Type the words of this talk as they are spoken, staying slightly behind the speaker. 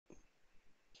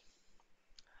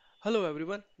Hello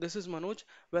everyone, this is Manoj.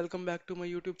 Welcome back to my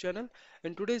YouTube channel.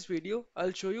 In today's video,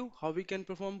 I'll show you how we can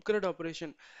perform CRUD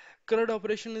operation. CRUD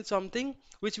operation is something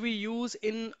which we use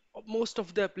in most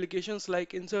of the applications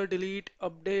like insert, delete,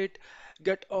 update,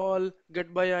 get all,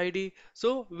 get by ID.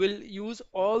 So we'll use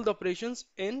all the operations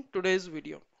in today's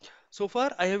video. So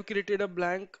far, I have created a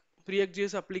blank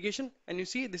React.js application, and you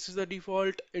see this is the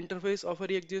default interface of a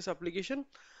React.js application.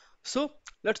 So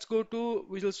let's go to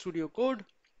Visual Studio Code.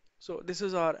 So this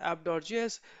is our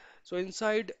app.js. So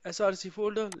inside src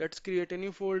folder, let's create a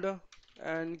new folder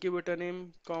and give it a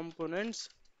name components,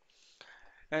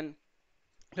 and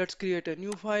let's create a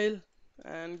new file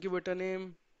and give it a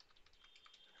name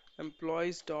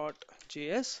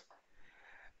employees.js,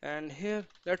 and here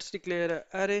let's declare an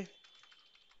array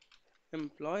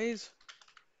employees,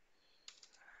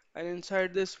 and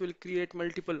inside this we'll create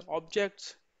multiple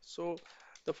objects. So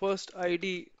the first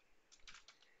ID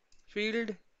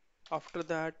field, after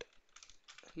that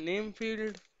name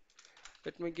field,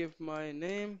 let me give my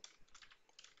name,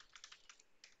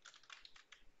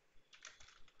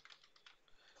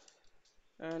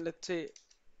 and let's say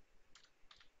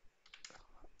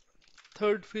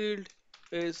third field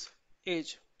is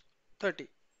age 30.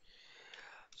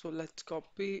 So let's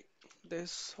copy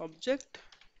this object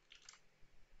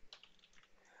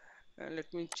and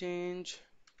let me change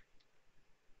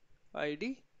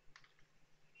ID,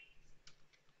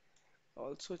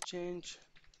 also change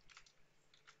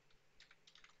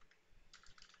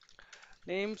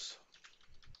names,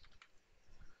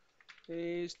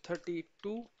 age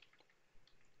 32,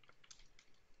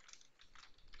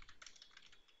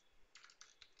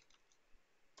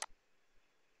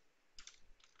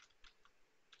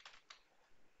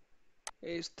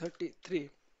 age 33,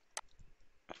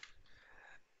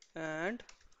 and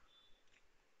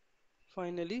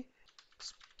finally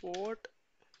export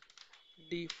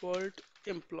default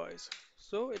employees.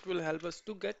 So it will help us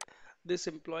to get this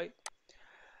employee.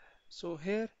 So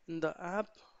here in the app,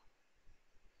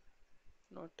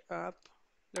 not app,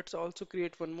 let's also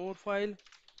create one more file.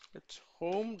 It's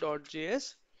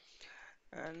home.js,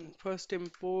 and first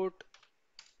import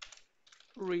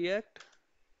react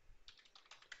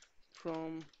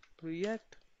from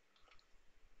react,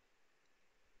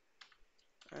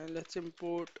 and let's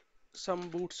import some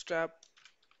bootstrap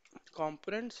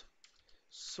components.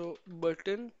 So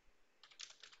button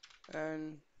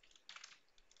and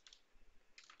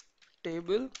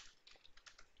table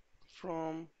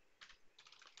from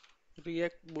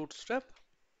react bootstrap,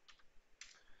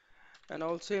 and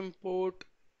also import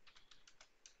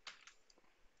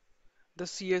the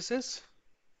css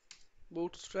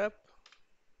bootstrap,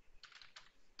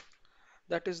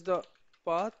 that is the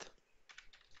path,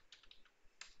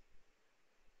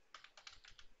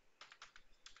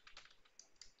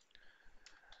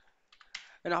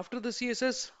 and after the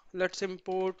css let's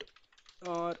import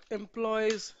our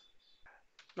employees.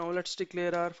 Now let's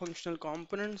declare our functional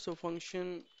component. So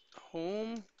function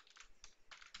home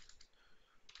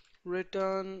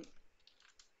return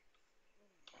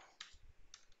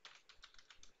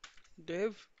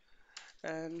dev,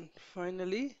 and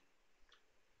finally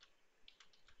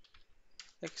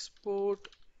export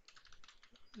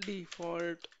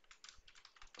default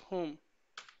home.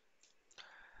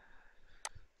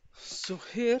 So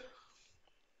here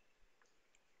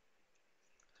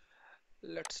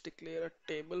let's declare a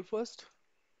table first,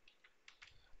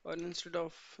 and instead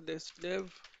of this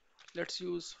dev let's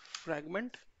use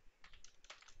fragment,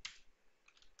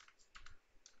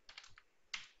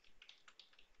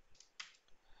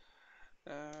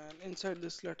 and inside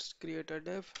this let's create a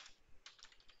dev,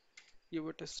 give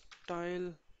it a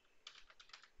style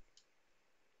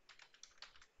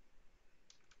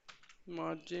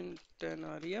margin 10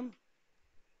 rem.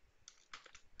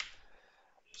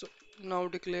 So now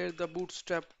declare the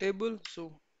bootstrap table.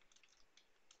 So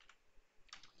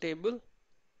table,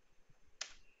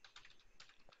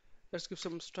 let's give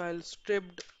some style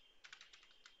stripped,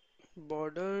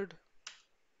 bordered,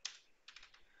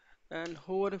 and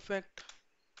hover effect,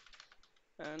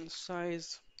 and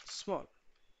size small.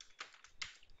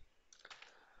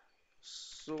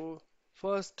 So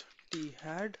first t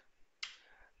head,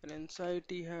 and inside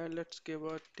t head let's give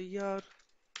a tr,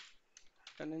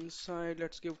 and inside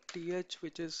let's give th,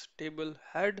 which is table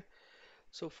head.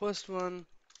 So first one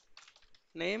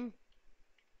name,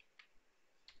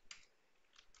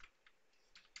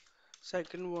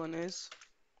 second one is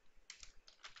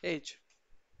age.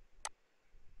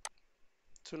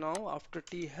 So now after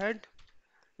t head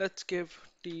let's give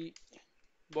t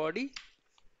body,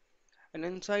 and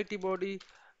inside t body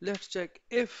let's check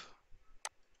if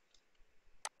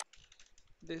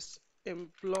this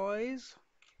employees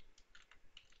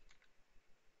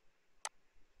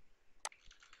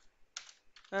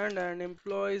and an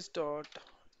employees dot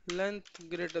length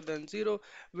greater than 0,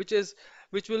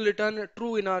 which will return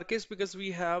true in our case because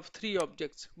we have three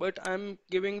objects. But I'm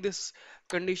giving this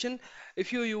condition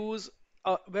if you use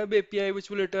a web API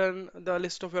which will return the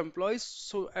list of employees,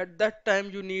 so at that time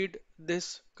you need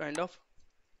this kind of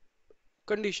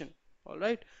condition. All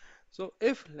right, so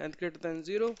if length greater than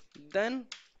 0, then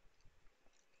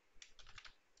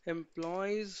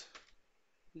employees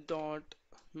dot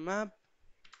map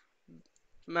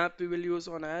map we will use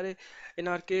on array. In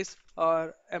our case,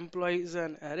 our employee is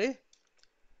an array.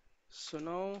 So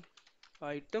now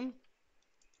item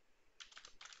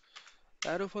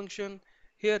arrow function.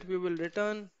 Here we will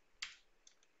return.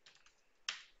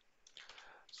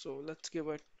 So let's give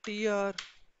a tr,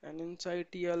 and inside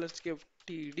tr let's give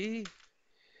td.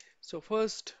 So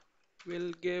first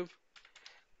we'll give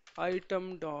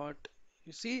item dot.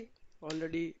 You see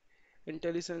already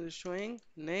IntelliSense is showing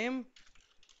name,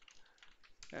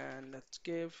 and let's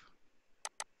give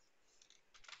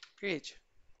age.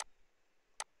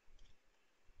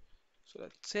 So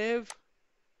let's save.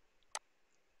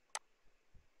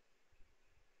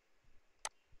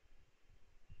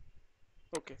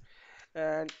 Okay,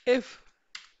 and if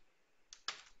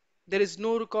there is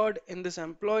no record in this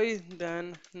employee,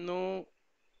 then no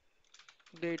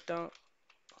data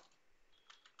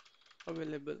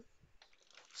available.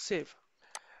 Save.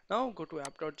 Now go to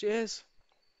app.js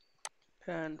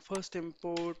and first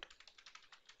import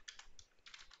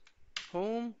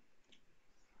home,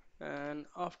 and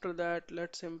after that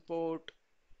let's import.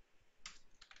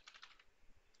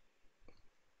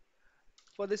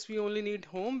 For this we only need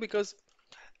home because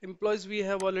employees we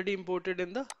have already imported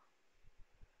in the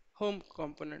home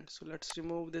component. So let's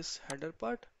remove this header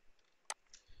part,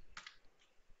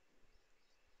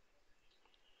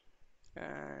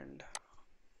 and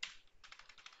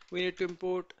we need to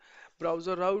import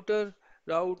browser router,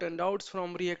 route and routes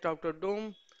from React Router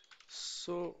DOM.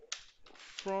 So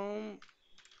from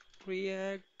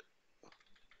React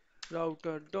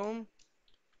Router DOM.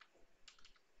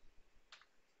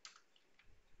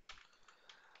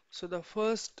 So the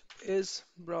first is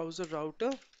browser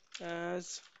router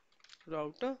as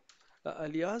router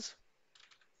alias,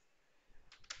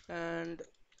 and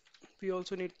we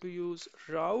also need to use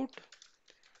route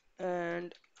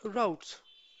and routes.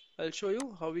 I'll show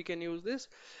you how we can use this.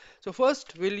 So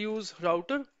first we'll use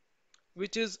router,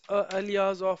 which is a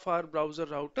alias of our browser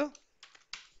router.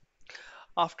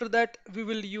 After that we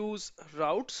will use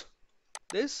routes,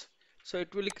 this, so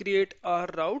it will create our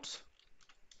routes.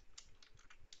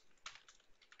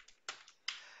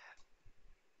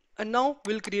 And now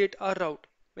we'll create our route,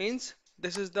 means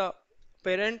this is the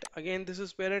parent, again this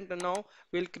is parent, and now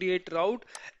we'll create route.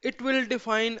 It will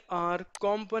define our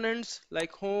components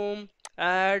like home,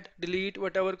 add, delete.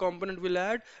 Whatever component we'll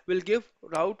add will give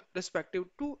route respective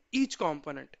to each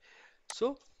component.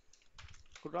 So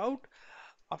route.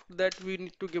 After that we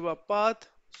need to give a path.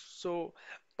 So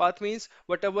path means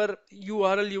whatever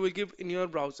URL you will give in your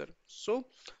browser. So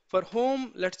for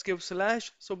home, let's give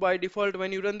slash. So by default,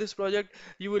 when you run this project,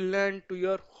 you will land to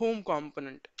your home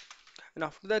component. And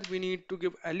after that, we need to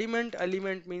give element.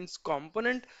 Element means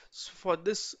component. So for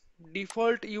this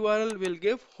default URL, we'll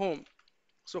give home.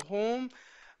 So home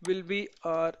will be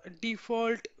our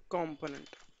default component.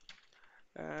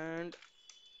 And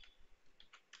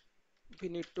we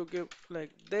need to give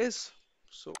like this.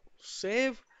 So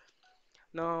save.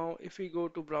 Now if we go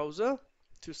to browser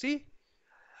to see,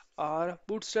 our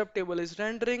bootstrap table is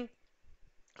rendering.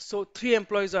 So three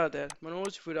employees are there: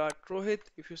 Manoj, Virat, Rohit.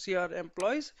 If you see our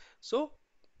employees, so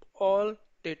all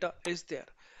data is there.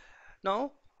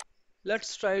 Now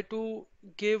let's try to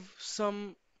give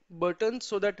some buttons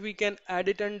so that we can add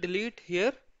it and delete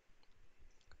here.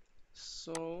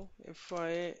 So if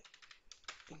I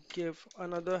give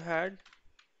another head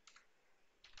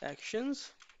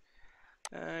actions,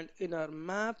 and in our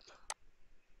map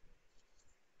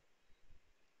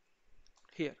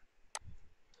here.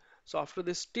 So after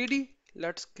this TD,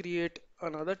 let's create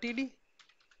another TD,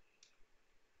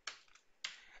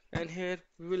 and here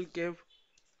we will give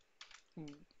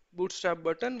bootstrap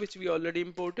button, which we already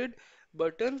imported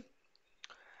button,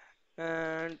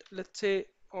 and let's say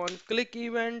on click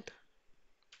event,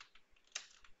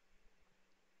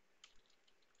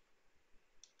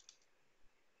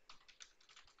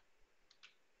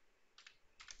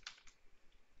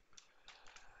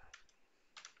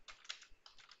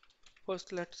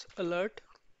 first let's alert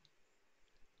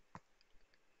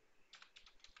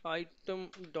item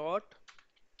dot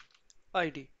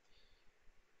id.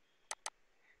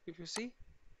 If you see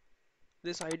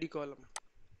this id column,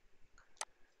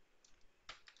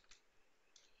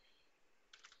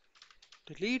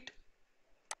 delete.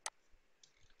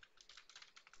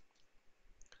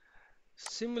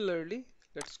 Similarly,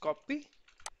 let's copy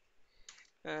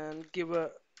and give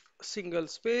a single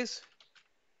space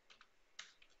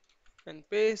and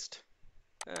paste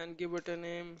and give it a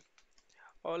name,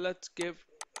 or let's give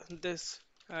this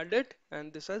added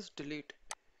and this as delete.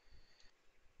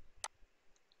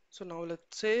 So now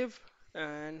let's save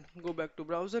and go back to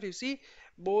browser. You see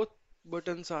both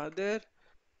buttons are there.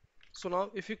 So now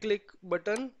if you click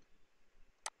button,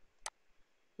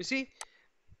 you see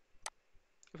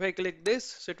if I click this,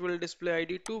 so it will display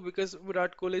ID 2 because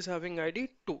Virat Kohli is having ID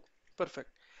 2. Perfect.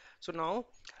 So now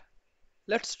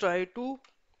let's try to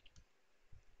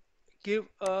give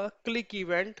a click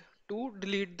event to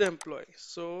delete the employee.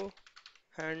 So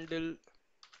handle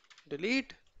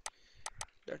delete.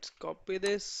 Let's copy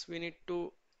this. We need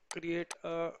to create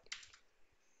a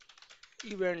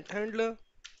event handler.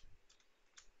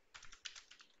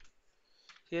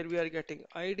 Here we are getting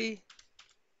ID.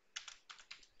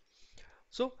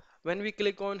 So when we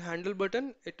click on handle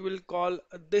button, it will call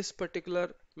this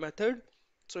particular method.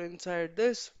 So inside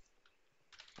this,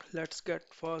 let's get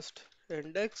first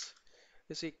index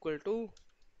is equal to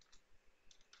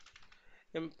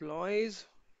employees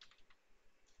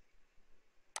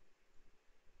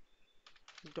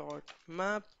dot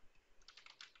map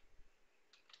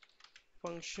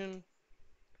function,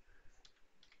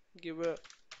 give a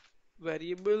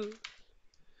variable,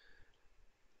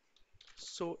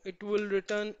 so it will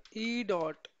return e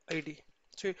dot id.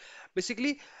 So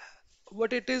basically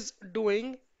what it is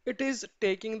doing, it is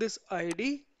taking this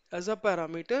id as a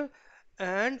parameter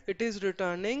and it is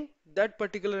returning that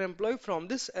particular employee from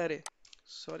this array.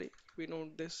 Sorry, we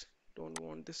don't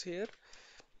want this here.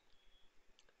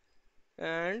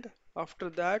 And after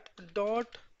that,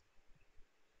 dot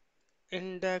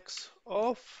index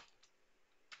of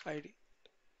id.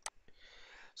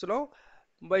 So now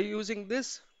by using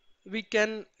this, we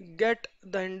can get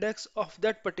the index of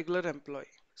that particular employee.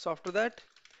 So after that,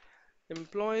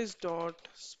 employees dot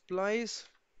splice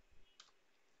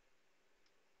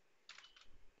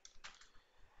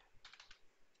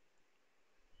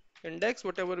index,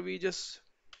 whatever we just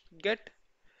get,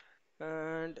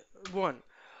 and 1.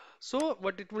 So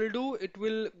what it will do, it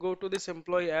will go to this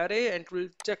employee array and it will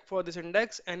check for this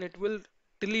index and it will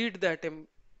delete that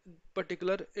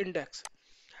particular index.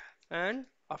 And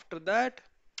after that,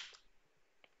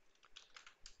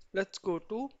 let's go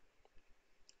to,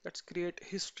 let's create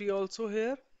history also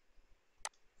here.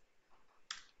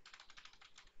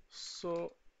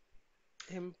 So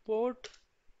import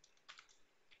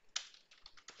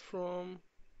from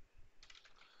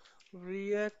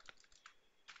react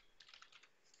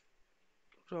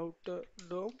router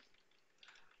DOM.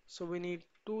 So we need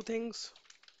two things,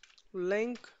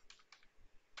 link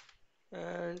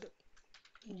and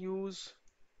use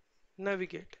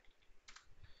navigate.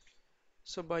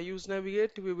 So by use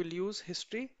navigate, we will use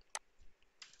history.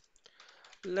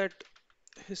 Let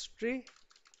history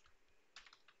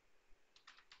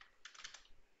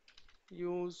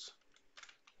use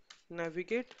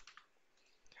navigate,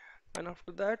 and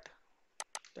after that,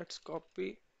 let's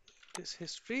copy this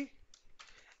history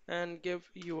and give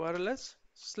URL as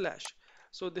slash.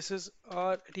 So this is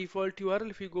our default URL.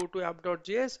 If you go to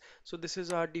app.js, so this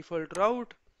is our default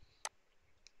route.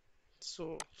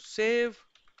 So save,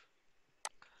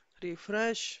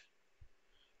 refresh.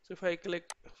 So if I click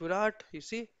Virat, you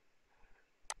see,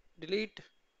 delete,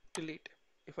 delete.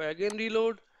 If I again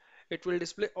reload, it will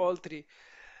display all three.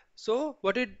 So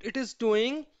what it is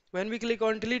doing, when we click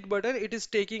on delete button, it is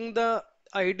taking the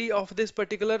ID of this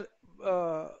particular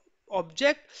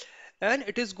object and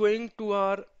it is going to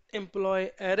our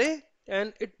employee array,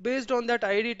 and it based on that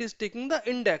ID it is taking the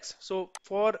index. So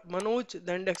for Manoj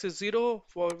the index is 0,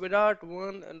 for Virat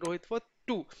 1, and Rohit for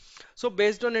 2. So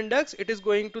based on index it is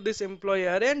going to this employee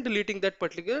array and deleting that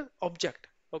particular object.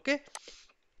 Okay,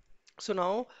 so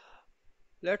now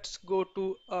let's go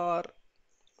to our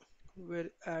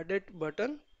edit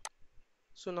button.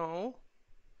 So now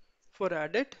for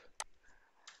edit,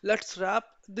 let's wrap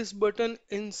this button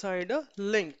inside a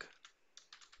link,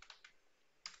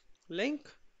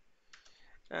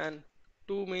 and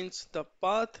 2 means the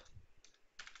path,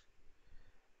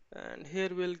 and here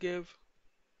we'll give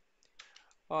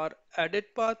our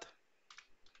edit path.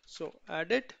 So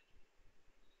edit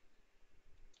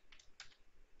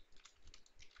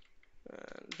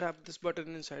and wrap this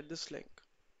button inside this link.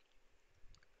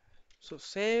 So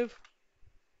save.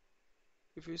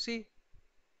 If you see,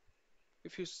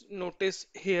 if you notice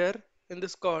here in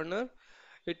this corner,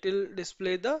 it will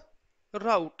display the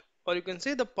route, or you can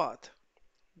say the path,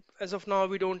 as of now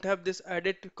we don't have this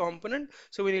edit component,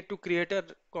 so we need to create a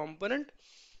component.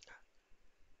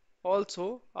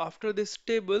 Also, after this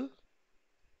table,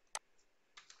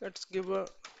 let's give a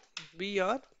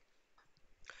br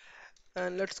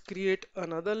and let's create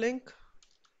another link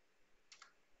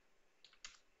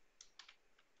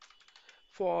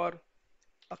for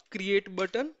a create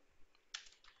button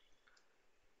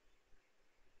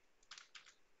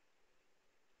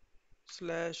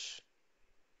slash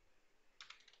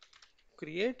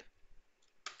create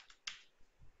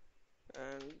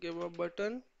and give a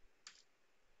button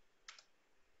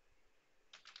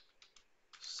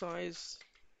size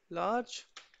large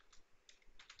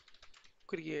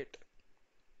create.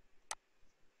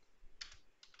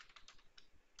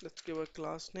 Let's give a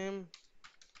class name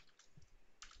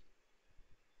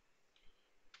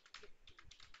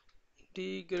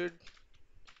dgrid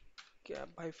cap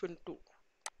hyphen 2.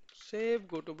 Save,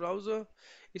 go to browser.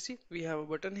 You see, we have a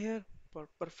button here.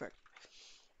 Perfect.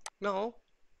 Now,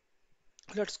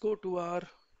 let's go to our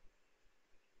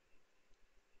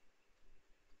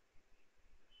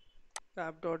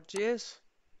app.js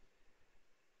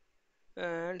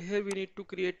and here we need to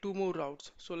create two more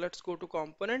routes. So let's go to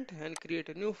component and create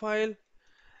a new file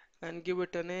and give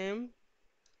it a name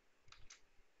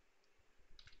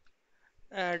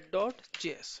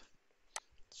add.js.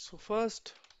 So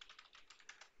first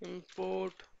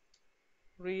import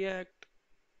react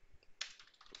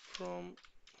from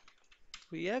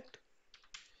react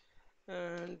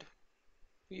and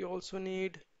we also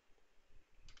need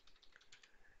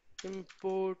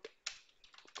import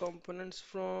components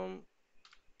from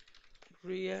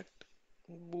react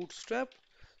bootstrap.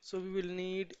 So we will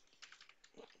need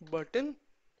button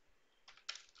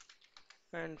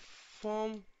and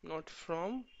form, not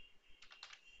from.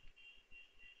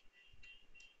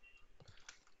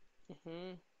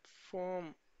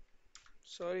 Form,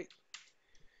 sorry.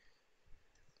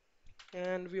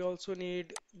 And we also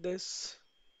need this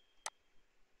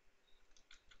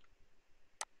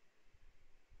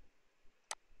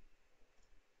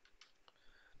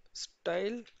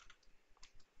style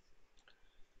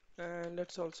and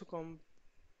let's also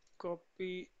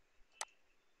copy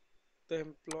the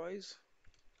employees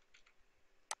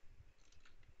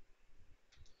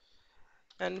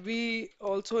and we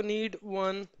also need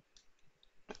one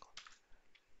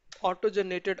auto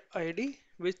generated ID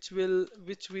which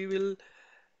we will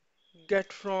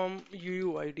get from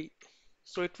UUID.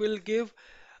 So it will give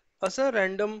us a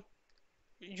random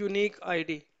unique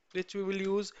ID which we will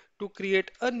use to create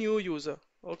a new user,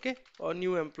 okay, or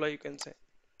new employee you can say.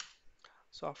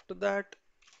 So after that,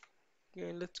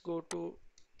 okay, let's go to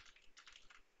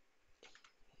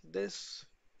this.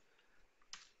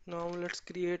 Now let's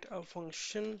create a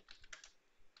function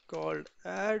called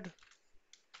add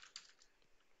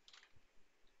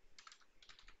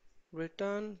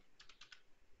return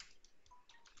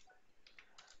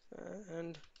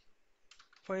and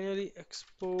finally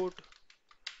export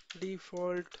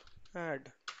default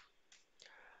add.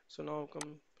 So now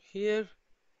come here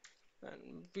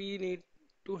and we need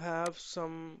to have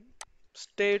some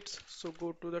states. So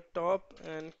go to the top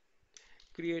and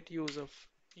create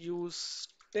use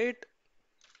state.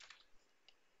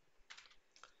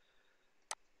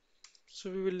 So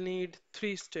we will need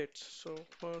three states. So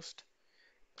first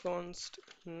const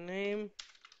name,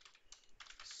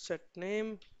 set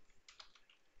name,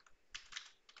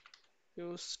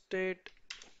 use state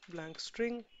blank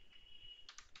string,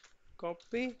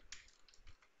 copy,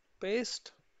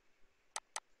 paste,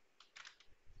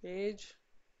 age,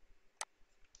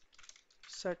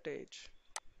 set age.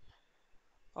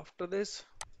 After this,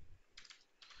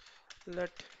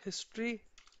 let history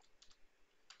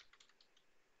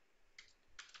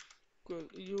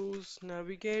use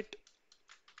navigate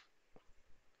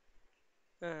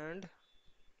and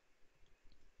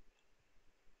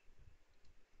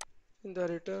in the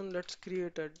return let's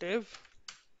create a div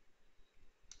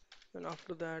and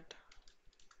after that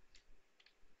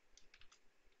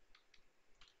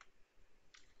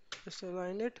just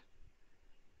align it.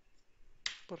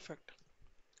 Perfect.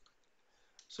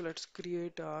 So let's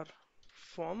create our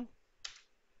form.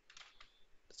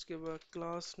 Let's give a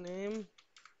class name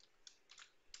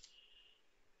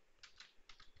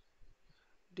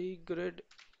dgrid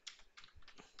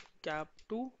cap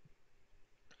 2.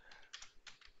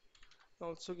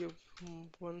 Also give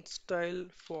one style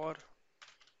for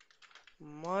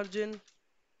margin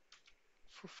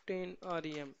 15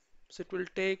 rem. So it will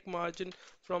take margin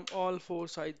from all four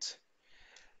sides.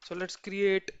 So let's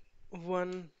create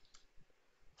one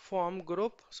form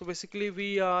group. So basically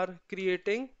we are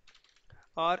creating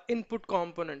our input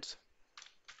components.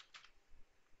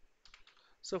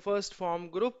 So first form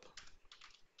group,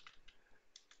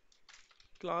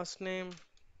 class name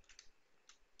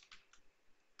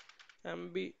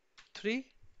MB3,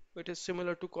 which is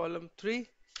similar to column 3,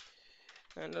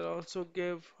 and I'll also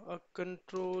give a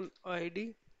control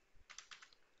ID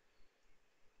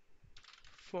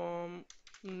form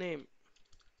name.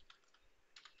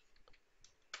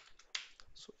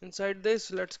 So inside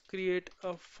this, let's create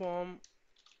a form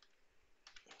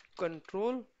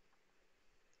control,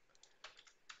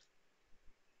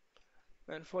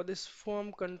 and for this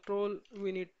form control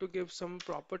we need to give some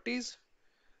properties.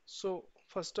 So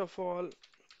first of all,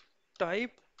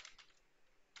 type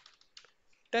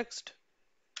text,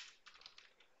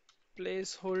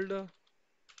 placeholder,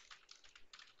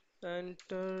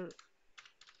 enter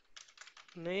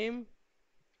name,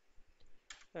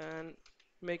 and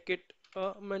make it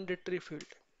a mandatory field.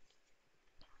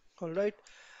 All right,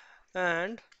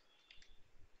 and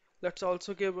let's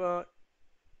also give a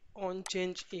on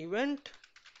change event.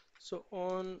 So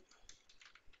on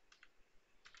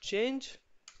change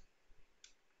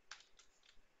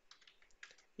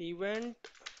event,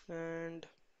 and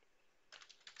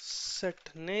set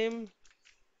name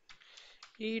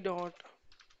e dot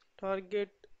target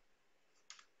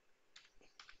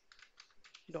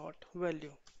dot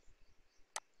value.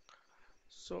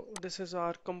 So this is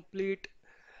our complete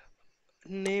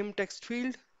name text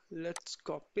field. Let's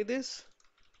copy this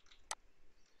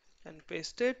and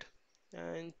paste it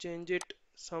and change it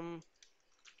some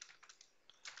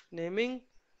naming.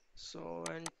 So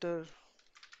enter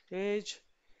age,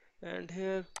 and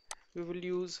here we will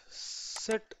use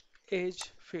set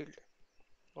age field.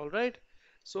 All right,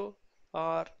 so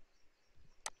our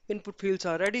input fields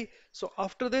are ready. So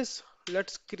after this,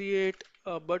 let's create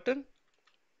a button,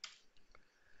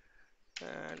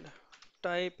 and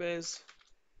type is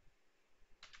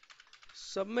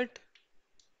submit.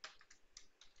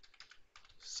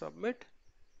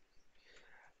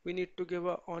 We need to give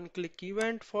a on click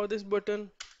event for this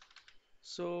button.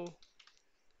 So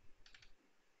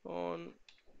on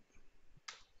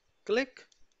click,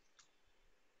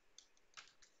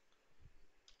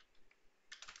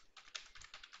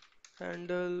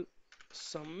 handle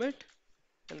submit,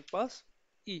 and pass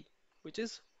e, which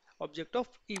is object of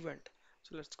event.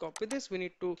 So let's copy this. We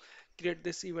need to create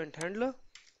this event handler.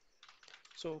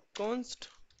 So const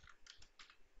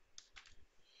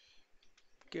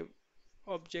give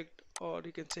object, or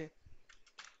you can say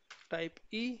type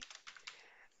e.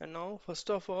 And now first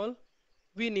of all,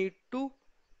 we need to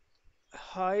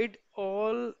hide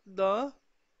all the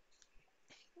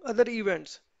other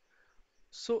events.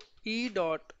 So e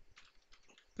dot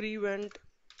prevent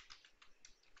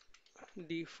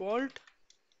default.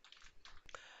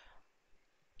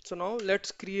 So now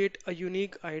let's create a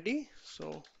unique ID.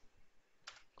 So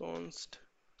const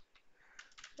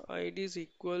id is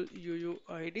equal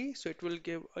uuid, so it will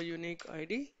give a unique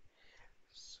ID.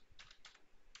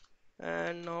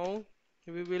 And now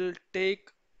we will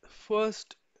take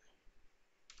first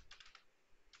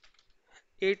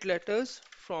 8 letters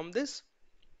from this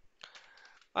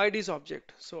ID's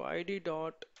object. So id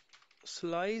dot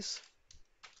slice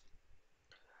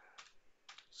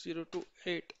 0 to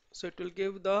 8. So it will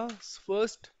give the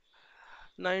first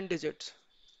 9 digits.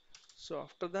 So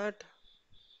after that,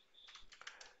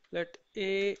 let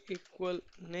a equal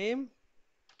name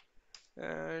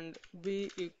and b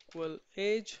equal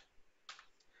age,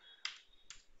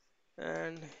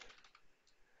 and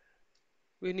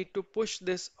we need to push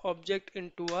this object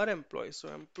into our employee. So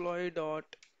employee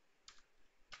dot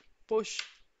push.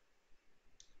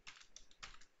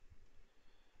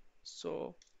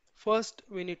 So first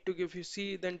we need to give, you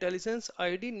see the intelligence,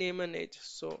 ID, name and age.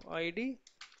 So ID,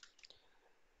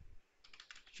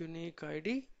 unique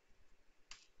ID,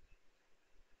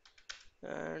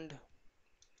 and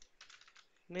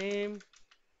name,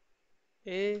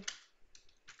 A,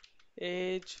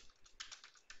 age,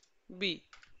 B.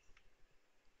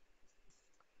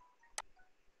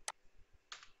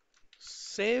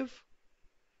 Save,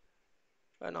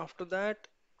 and after that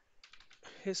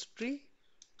history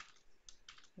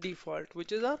default,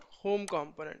 which is our home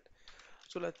component.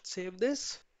 So let's save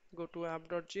this. Go to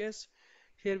app.js.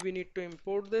 Here we need to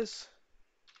import this.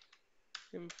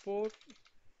 Import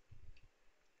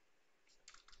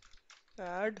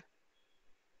add,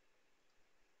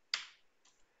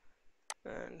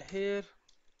 and here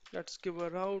let's give a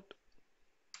route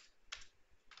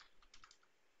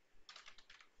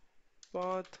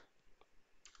path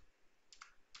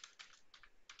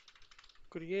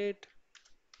create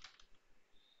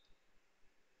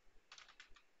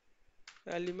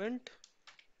element,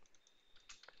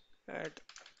 add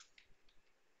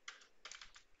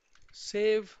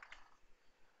save,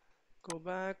 go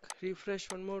back,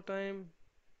 refresh one more time,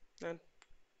 and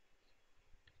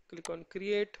click on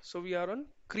create. So we are on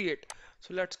create.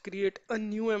 So let's create a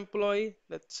new employee.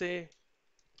 Let's say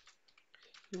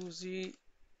Uzi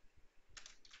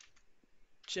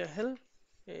Chahal,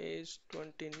 age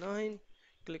 29.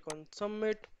 Click on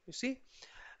submit. You see,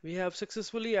 we have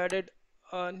successfully added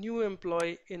a new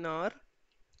employee in our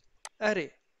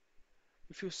array.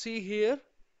 If you see here,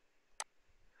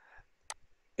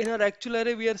 in our actual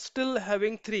array, we are still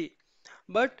having 3,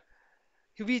 but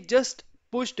we just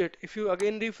pushed it. If you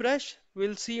again refresh,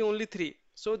 we'll see only 3.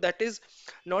 So that is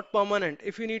not permanent.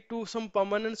 If you need to some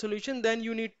permanent solution, then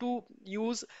you need to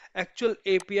use actual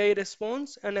API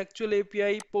response and actual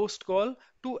API post call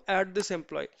to add this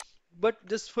employee. But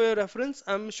just for your reference,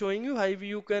 I'm showing you how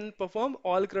you can perform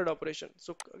all CRUD operations.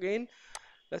 So again,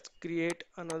 let's create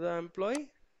another employee.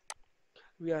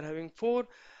 We are having 4.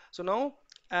 So now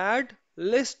add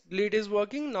list delete is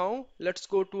working. Now let's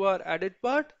go to our added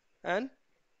part and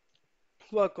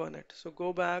work on it. So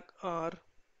go back our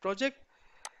project,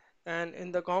 and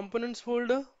in the components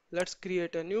folder, let's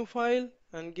create a new file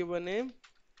and give a name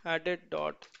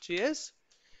added.js.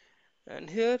 And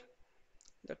here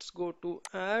let's go to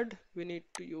add. We need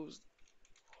to use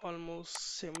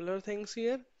almost similar things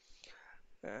here,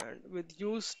 and with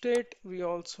use state we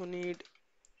also need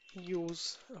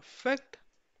use effect.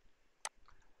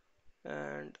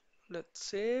 And let's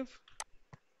save.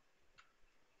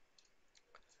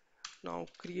 Now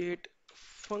create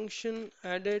function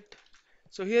added.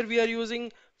 So here we are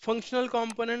using functional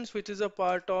components, which is a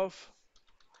part of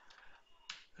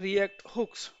React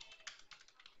hooks.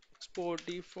 Export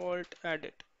default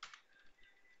added.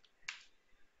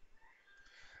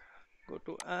 Go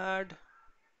to add,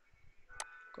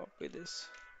 copy this.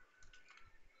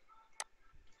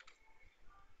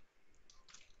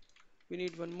 We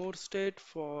need one more state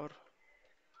for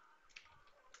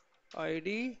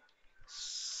ID,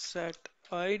 set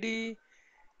ID.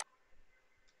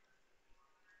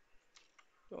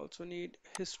 We also need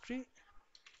history.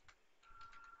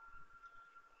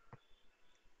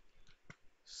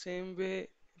 Same way,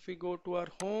 if we go to our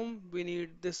home, we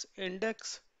need this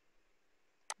index,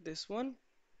 this one.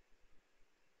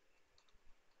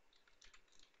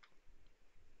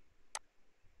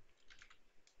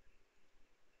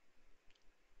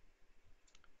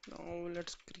 Now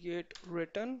let's create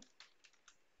return.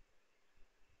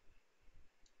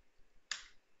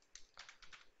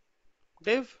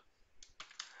 Div,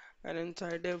 and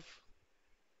inside div,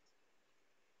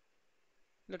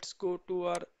 let's go to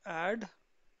our add.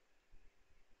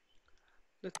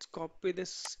 Let's copy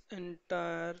this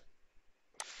entire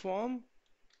form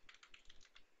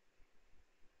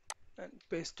and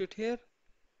paste it here.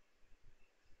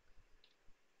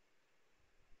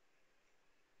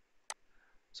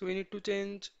 So we need to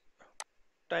change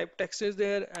type text is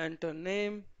there, enter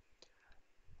name,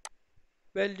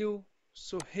 value.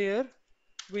 So here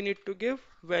we need to give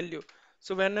value.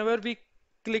 So whenever we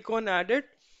click on added,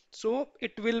 so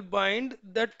it will bind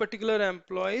that particular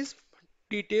employee's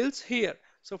details here.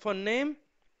 So for name,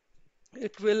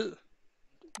 it will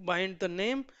bind the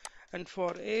name, and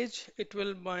for age, it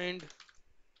will bind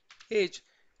age.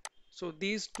 So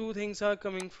these two things are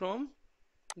coming from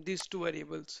these two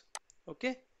variables.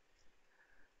 Okay.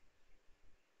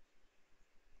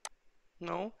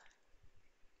 Now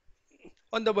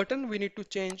on the button, we need to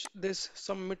change this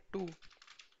submit to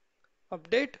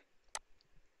update.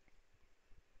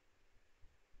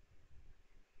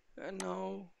 And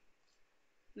now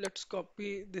let's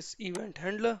copy this event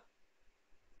handler.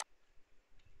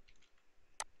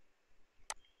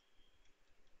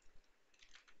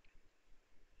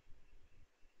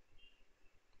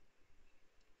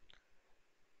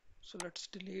 So let's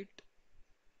delete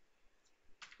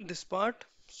this part.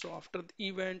 So after the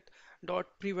event dot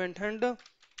prevent handler,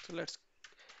 so let's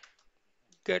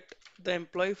get the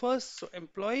employee first. So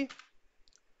employee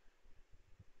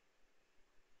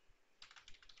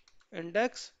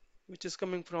index, which is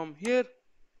coming from here.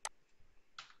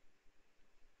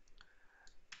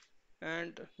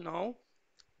 And now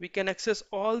we can access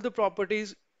all the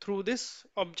properties through this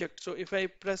object. So if I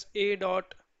press a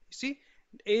dot, see,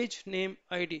 age, name,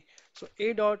 ID. So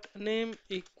a dot name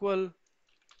equal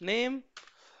name.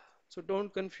 So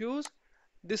don't confuse.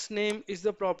 This name is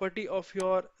the property of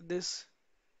your this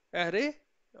array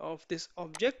of this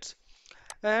objects,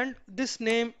 and this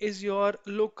name is your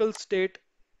local state,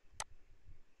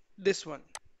 this one.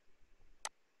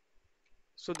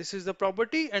 So this is the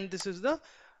property and this is the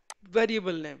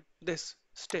variable name, this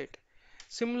state.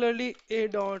 Similarly, a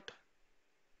dot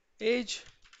age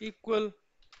equal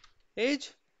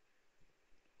age.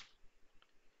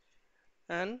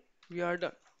 and we are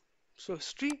done. So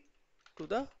history to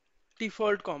the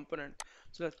default component.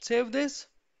 So let's save this,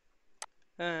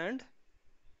 and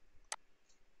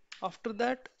after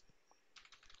that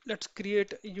let's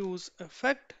create a use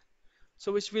effect,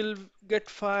 so which will get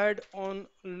fired on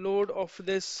load of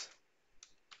this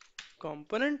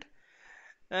component.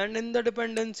 And in the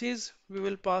dependencies we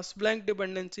will pass blank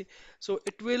dependency, so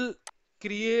it will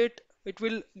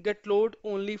get load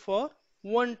only for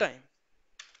one time.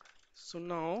 So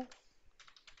now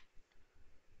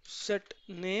set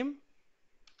name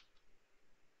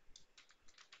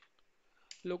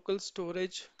local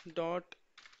storage dot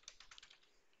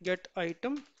get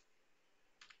item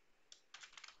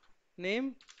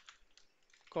name,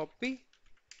 copy,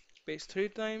 paste 3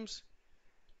 times,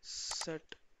 set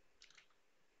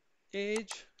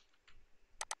age,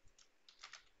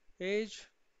 age,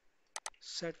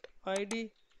 set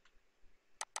id.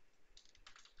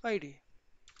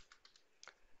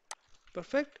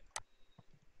 Perfect.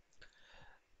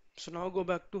 So now go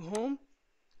back to home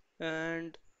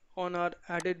and on our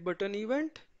added button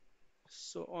event,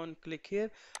 so on click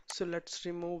here. So let's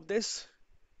remove this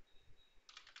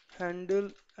handle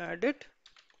added.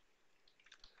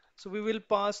 So we will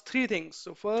pass three things.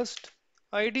 So first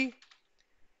id,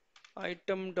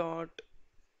 item dot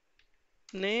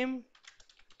name,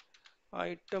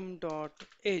 item dot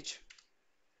age.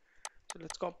 So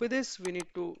let's copy this. We need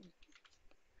to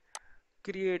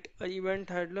create an event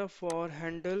handler for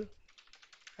handle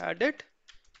added.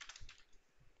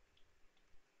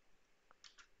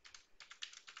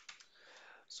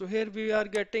 So here we are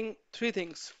getting three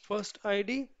things. First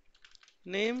id,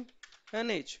 name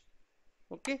and age.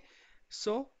 Okay.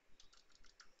 So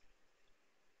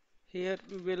here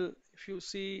we will, if you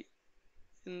see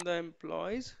in the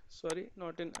employees, sorry,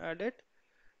 not in added.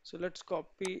 So let's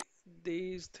copy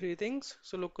these three things.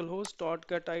 So localhost dot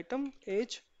get item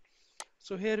age.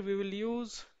 So here we will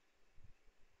use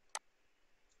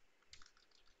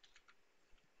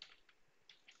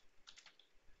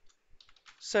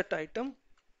set item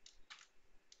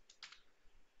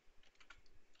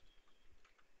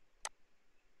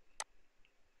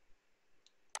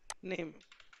name,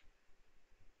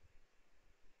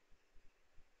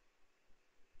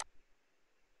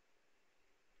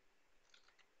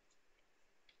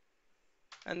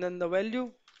 and then the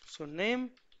value. So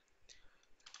name,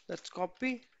 let's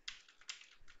copy,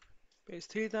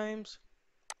 paste 3 times,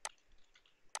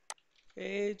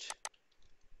 age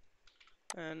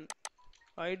and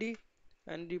id,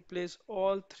 and replace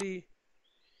all three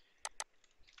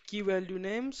key value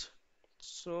names.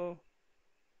 So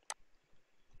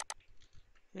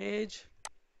age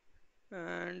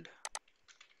and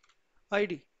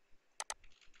id.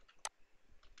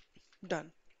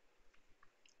 Done.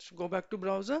 So go back to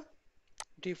browser,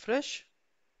 refresh.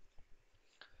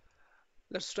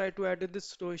 Let's try to add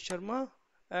this Rohit Sharma.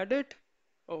 Add it.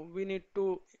 Oh, we need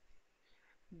to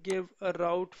give a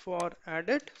route for add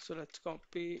it. So let's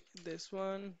copy this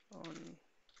one on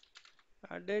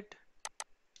add it,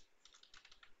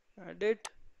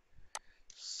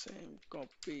 same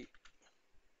copy,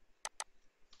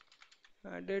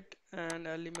 add it, and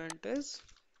element is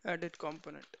added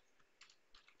component.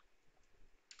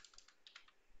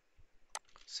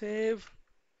 Save.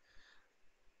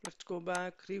 Let's go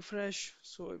back, refresh.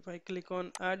 So if I click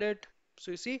on add it,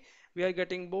 so you see we are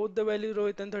getting both the value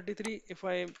Rohit and 33. If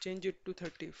I change it to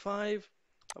 35,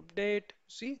 update,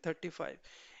 see 35.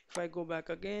 If I go back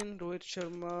again, Rohit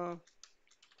Sharma,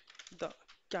 the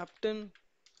captain,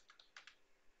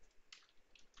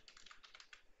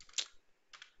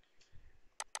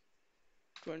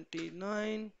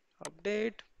 29,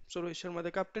 update. So Rohit Sharma,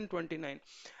 the captain, 29.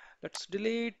 Let's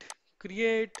delete,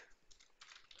 create,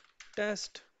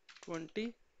 test,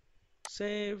 20,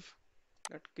 save,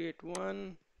 let's create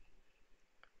one,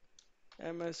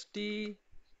 MSD,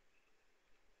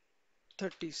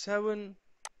 37,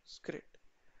 script,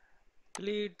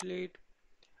 delete.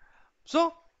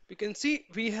 So you can see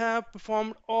we have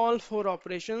performed all four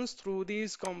operations through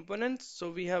these components. So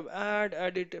we have add,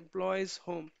 edit, employees,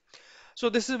 home. So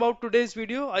this is about today's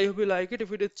video. I hope you like it.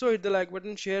 If you did so, hit the like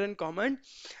button, share and comment.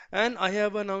 And I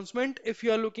have an announcement. If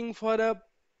you are looking for a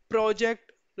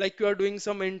project, like you are doing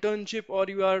some internship or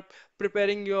you are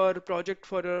preparing your project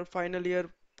for a final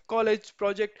year college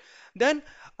project, then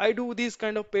I do these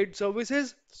kind of paid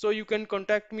services. So you can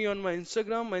contact me on my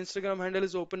Instagram. My Instagram handle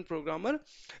is open programmer,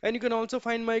 and you can also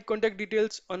find my contact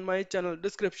details on my channel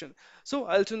description. So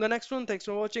I'll see you in the next one. Thanks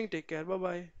for watching. Take care. Bye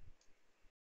bye.